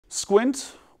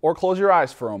Squint or close your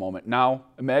eyes for a moment. Now,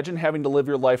 imagine having to live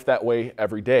your life that way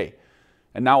every day.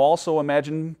 And now also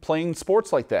imagine playing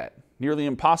sports like that. Nearly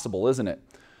impossible, isn't it?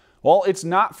 Well, it's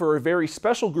not for a very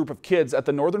special group of kids at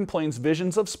the Northern Plains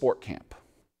Visions of Sport Camp.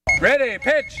 Ready,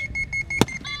 pitch!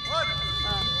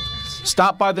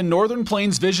 Stop by the Northern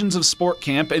Plains Visions of Sport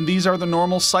Camp, and these are the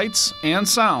normal sights and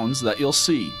sounds that you'll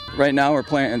see. Right now we're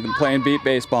playing beat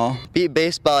baseball. Beat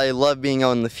baseball, I love being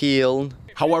out in the field.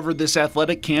 However, this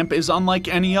athletic camp is unlike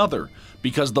any other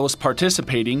because those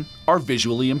participating are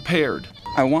visually impaired.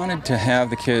 I wanted to have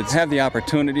the kids have the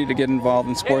opportunity to get involved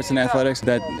in sports and athletics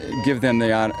that give them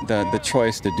the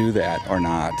choice to do that or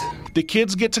not. The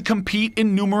kids get to compete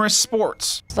in numerous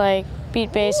sports. Like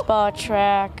beat baseball,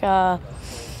 track,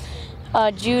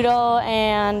 judo,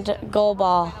 and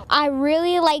goalball. I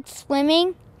really like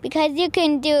swimming because you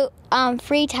can do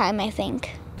free time, I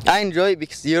think. I enjoy it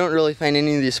because you don't really find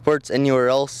any of these sports anywhere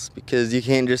else because you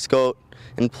can't just go out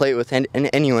and play with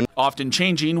anyone. Often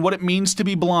changing what it means to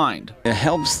be blind. It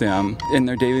helps them in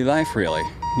their daily life, really.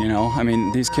 You know, I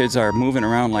mean, these kids are moving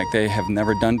around like they have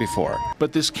never done before.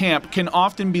 But this camp can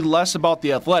often be less about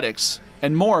the athletics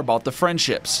and more about the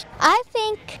friendships. I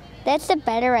think that's a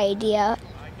better idea,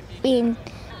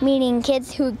 meeting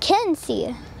kids who can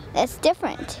see. That's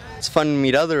different. It's fun to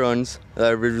meet other ones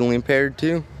that are visually impaired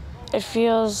too. It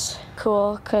feels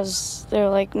cool because they're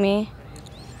like me.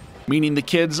 Meaning the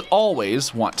kids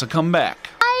always want to come back.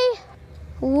 I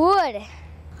would.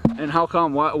 And how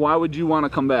come? Why would you want to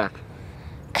come back?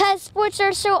 Because sports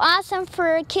are so awesome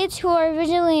for kids who are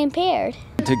visually impaired.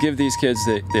 To give these kids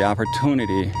the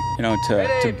opportunity, you know,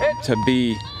 to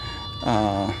be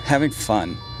having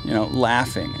fun, you know,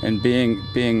 laughing and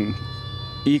being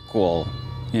equal,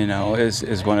 you know,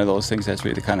 is one of those things that's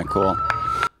really kind of cool.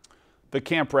 The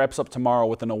camp wraps up tomorrow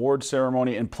with an award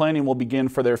ceremony, and planning will begin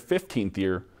for their 15th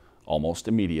year almost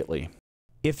immediately.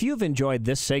 If you've enjoyed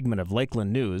this segment of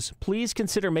Lakeland News, please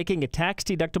consider making a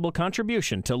tax-deductible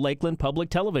contribution to Lakeland Public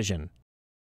Television.